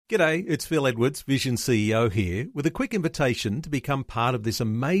G'day, it's Phil Edwards, Vision CEO here, with a quick invitation to become part of this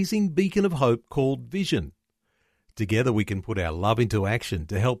amazing beacon of hope called Vision. Together we can put our love into action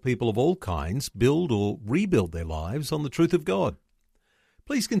to help people of all kinds build or rebuild their lives on the truth of God.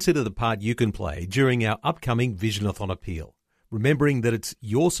 Please consider the part you can play during our upcoming Visionathon appeal, remembering that it's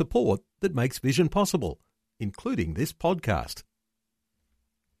your support that makes Vision possible, including this podcast.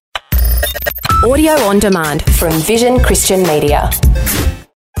 Audio on demand from Vision Christian Media.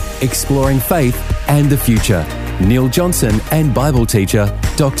 Exploring faith and the future. Neil Johnson and Bible teacher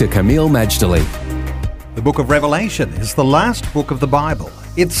Dr. Kameel Majdali. The book of Revelation is the last book of the Bible.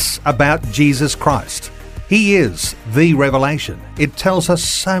 It's about Jesus Christ. He is the revelation. It tells us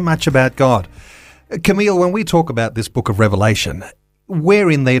so much about God. Kameel, when we talk about this book of Revelation,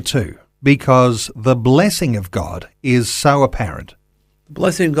 we're in there too, because the blessing of God is so apparent. The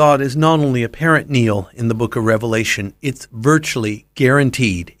blessing of God is not only apparent, Neil, in the book of Revelation, it's virtually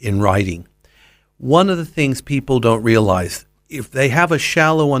guaranteed in writing. One of the things people don't realize, if they have a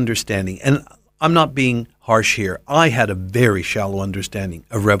shallow understanding, and I'm not being harsh here, I had a very shallow understanding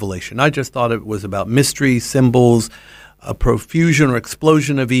of Revelation. I just thought it was about mysteries, symbols, a profusion or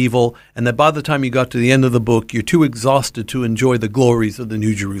explosion of evil, and that by the time you got to the end of the book, you're too exhausted to enjoy the glories of the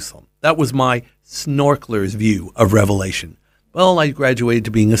New Jerusalem. That was my snorkeler's view of Revelation. Well, I graduated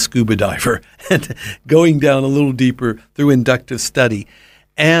to being a scuba diver and going down a little deeper through inductive study.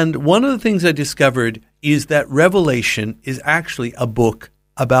 And one of the things I discovered is that Revelation is actually a book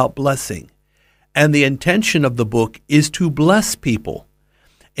about blessing. And the intention of the book is to bless people.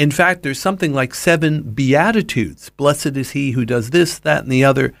 In fact, there's something like 7 Beatitudes. Blessed is he who does this, that, and the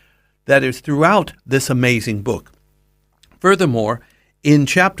other, that is throughout this amazing book. Furthermore, in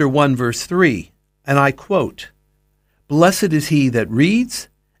chapter 1, verse 3, and I quote, "Blessed is he that reads,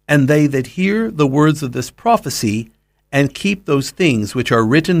 and they that hear the words of this prophecy, and keep those things which are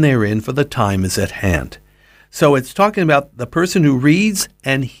written therein, for the time is at hand." So it's talking about the person who reads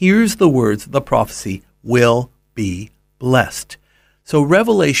and hears the words of the prophecy will be blessed. So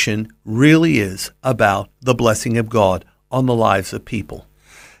Revelation really is about the blessing of God on the lives of people.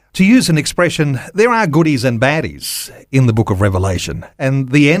 To use an expression, there are goodies and baddies in the book of Revelation,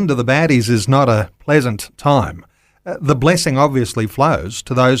 and the end of the baddies is not a pleasant time. The blessing obviously flows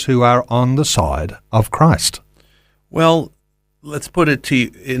to those who are on the side of Christ. Well, let's put it to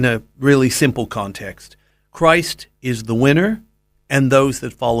you in a really simple context. Christ is the winner, and those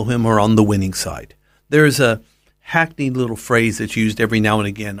that follow him are on the winning side. There's a hackneyed little phrase that's used every now and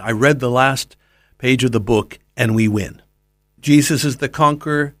again. I read the last page of the book, and we win. Jesus is the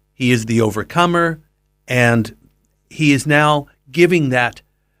conqueror, he is the overcomer, and he is now giving that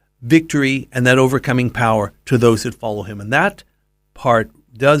victory and that overcoming power to those that follow him. And that part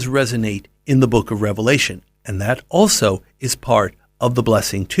does resonate in the book of Revelation. And that also is part of the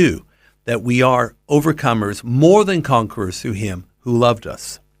blessing too, that we are overcomers, more than conquerors through him who loved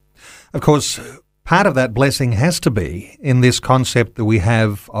us. Of course, part of that blessing has to be in this concept that we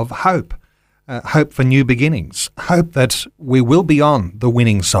have of hope, hope for new beginnings, hope that we will be on the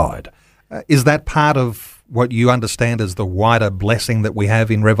winning side. Is that part of what you understand as the wider blessing that we have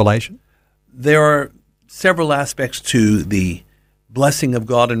in Revelation? There are several aspects to the blessing of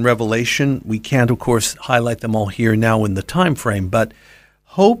God in Revelation. We can't, of course, highlight them all here now in the time frame, but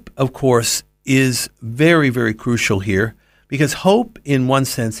hope, of course, is very, very crucial here, because hope, in one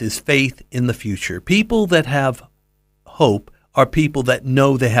sense, is faith in the future. People that have hope are people that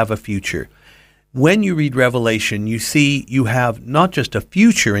know they have a future. When you read Revelation, you see you have not just a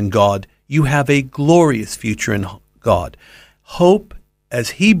future in God, you have a glorious future in God. Hope, as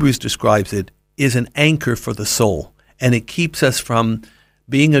Hebrews describes it, is an anchor for the soul, and it keeps us from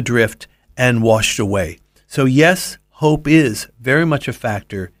being adrift and washed away. So yes, hope is very much a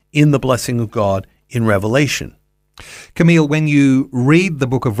factor in the blessing of God in Revelation. Kameel, when you read the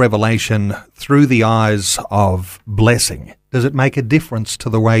book of Revelation through the eyes of blessing, does it make a difference to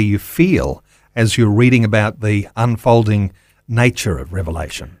the way you feel as you're reading about the unfolding nature of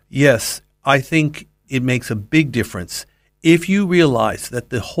Revelation? Yes, I think it makes a big difference if you realize that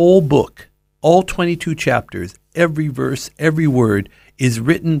the whole book, all 22 chapters, every verse, every word is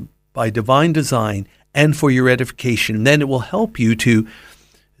written by divine design and for your edification. Then it will help you to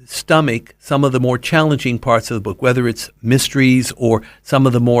stomach some of the more challenging parts of the book, whether it's mysteries or some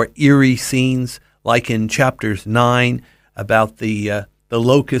of the more eerie scenes, like in chapters 9 about the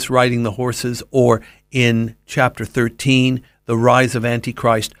locust riding the horses, or in chapter 13, the rise of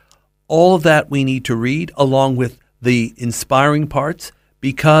Antichrist. All of that we need to read along with the inspiring parts,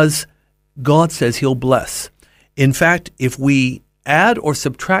 because God says he'll bless. In fact, if we add or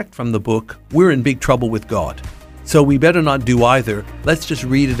subtract from the book, we're in big trouble with God. So we better not do either. Let's just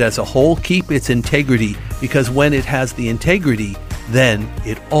read it as a whole, keep its integrity, because when it has the integrity, then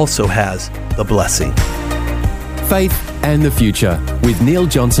it also has the blessing. Faith and the Future with Neil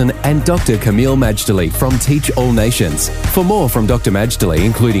Johnson and Dr. Camille Majdali from Teach All Nations. For more from Dr. Majdali,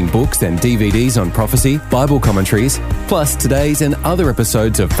 including books and DVDs on prophecy, Bible commentaries, plus today's and other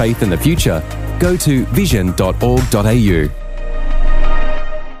episodes of Faith and the Future, go to vision.org.au.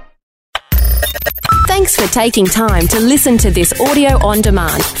 Thanks for taking time to listen to this audio on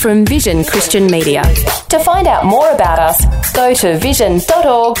demand from Vision Christian Media. To find out more about us, go to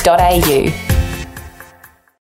vision.org.au.